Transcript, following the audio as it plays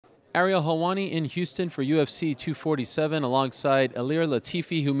Ariel Helwani in Houston for UFC 247 alongside Ilir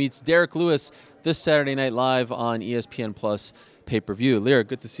Latifi, who meets Derrick Lewis this Saturday night live on ESPN Plus pay-per-view. Ilir,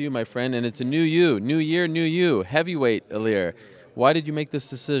 good to see you, my friend. And it's a new you, new year, new you. Heavyweight, Ilir. Why did you make this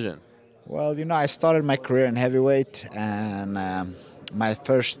decision? Well, I started my career in heavyweight, and my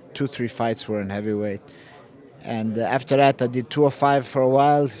first 2-3 fights were in heavyweight. And after that, I did 205 for a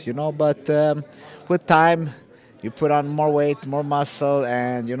while, but with time, you put on more weight, more muscle,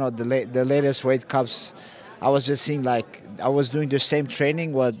 and, the latest weight cuts, I was just seeing like I was doing the same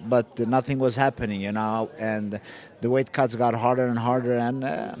training, but nothing was happening, and the weight cuts got harder and harder.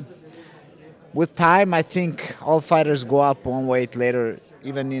 And with time, I think all fighters go up one weight later,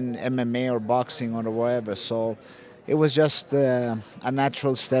 even in MMA or boxing or whatever. So it was just a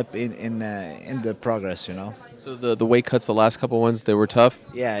natural step in the progress, So the weight cuts, the last couple ones, they were tough?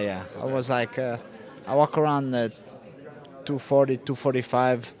 Yeah. I was like, I walk around 240,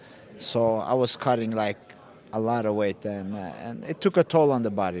 245, so I was cutting like a lot of weight, and it took a toll on the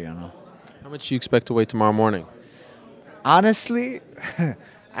body, How much do you expect to weigh tomorrow morning? Honestly,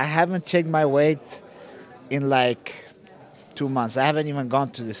 I haven't checked my weight in like 2 months. I haven't even gone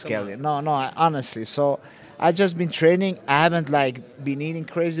to the scale yet. No, honestly. So I just been training. I haven't like been eating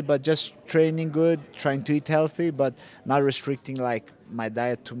crazy, but just training good, trying to eat healthy, but not restricting like my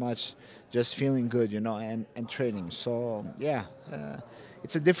diet too much. Just feeling good, and training. So yeah,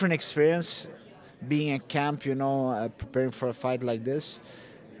 it's a different experience being in camp, preparing for a fight like this.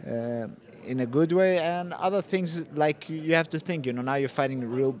 In a good way, and other things like you have to think, now you're fighting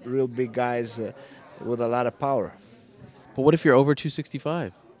real big guys with a lot of power. But what if you're over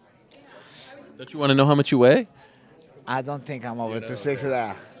 265? Don't you want to know how much you weigh? I don't think I'm over 260.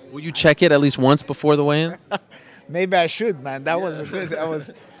 That. Will you check it at least once before the weigh-ins? Maybe I should, man. That was a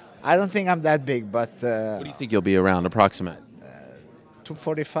good. I don't think I'm that big, but. What do you think you'll be around, approximate?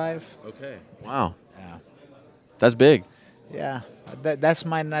 245. Okay. Wow. Yeah. That's big. Yeah, that's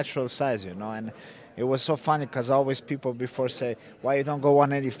my natural size, and it was so funny because always people before say, why you don't go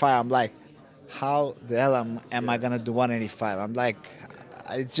 185? I'm like, how the hell am I going to do 185? I'm like,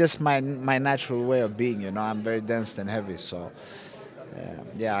 it's just my natural way of being, I'm very dense and heavy, so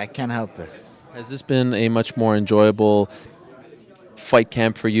yeah, I can't help it. Has this been a much more enjoyable fight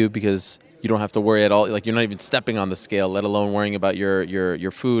camp for you because you don't have to worry at all, like you're not even stepping on the scale, let alone worrying about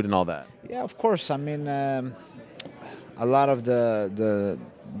your food and all that? Yeah, of course. I mean, a lot of the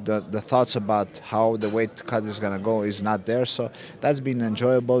thoughts about how the weight cut is going to go is not there, so that's been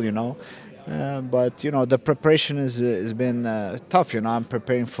enjoyable, but the preparation has been tough. I'm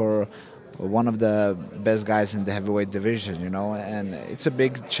preparing for one of the best guys in the heavyweight division, and it's a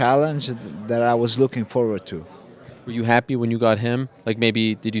big challenge that I was looking forward to. Were you happy when you got him? Like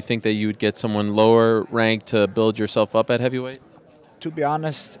maybe did you think that you would get someone lower ranked to build yourself up at heavyweight? To be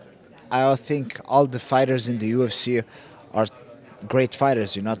honest, I think all the fighters in the UFC are great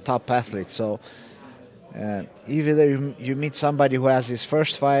fighters, top athletes. So either you meet somebody who has his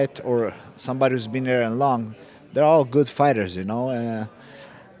first fight or somebody who's been there and long, they're all good fighters,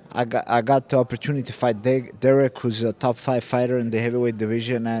 I got the opportunity to fight Derrick, who's a top 5 fighter in the heavyweight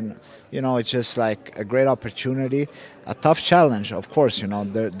division, and it's just like a great opportunity, a tough challenge, of course.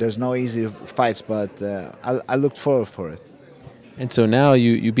 There's no easy fights, but I looked forward for it. And so now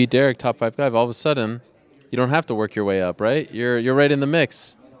you beat Derrick, top 5 guy. All of a sudden, you don't have to work your way up, right? You're right in the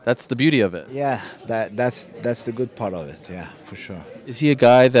mix. That's the beauty of it. Yeah, that's the good part of it. Yeah, for sure. Is he a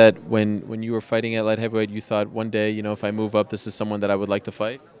guy that when you were fighting at light heavyweight, you thought one day, if I move up, this is someone that I would like to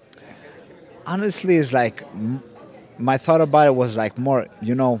fight? Honestly, it's like my thought about it was like more,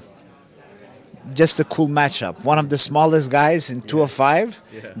 just a cool matchup. One of the smallest guys in 205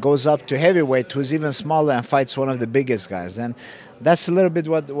 goes up to heavyweight, who's even smaller, and fights one of the biggest guys. And that's a little bit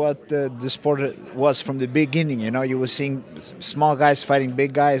what the sport was from the beginning. You were seeing small guys fighting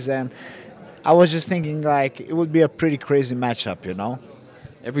big guys, and I was just thinking like it would be a pretty crazy matchup.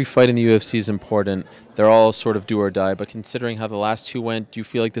 Every fight in the UFC is important. They're all sort of do or die. But considering how the last 2 went, do you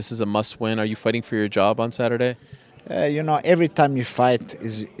feel like this is a must-win? Are you fighting for your job on Saturday? Every time you fight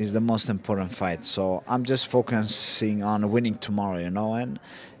is the most important fight. So I'm just focusing on winning tomorrow, and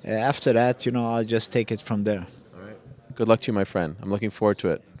after that, I'll just take it from there. All right. Good luck to you, my friend. I'm looking forward to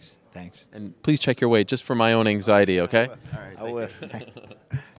it. Thanks. And please check your weight just for my own anxiety, okay? All right, I will.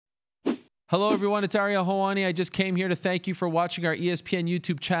 Hello, everyone. It's Ariel Helwani. I just came here to thank you for watching our ESPN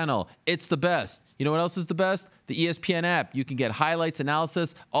YouTube channel. It's the best. You know what else is the best? The ESPN app. You can get highlights,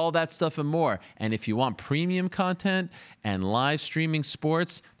 analysis, all that stuff and more. And if you want premium content and live streaming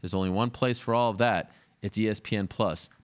sports, there's only one place for all of that. It's ESPN Plus.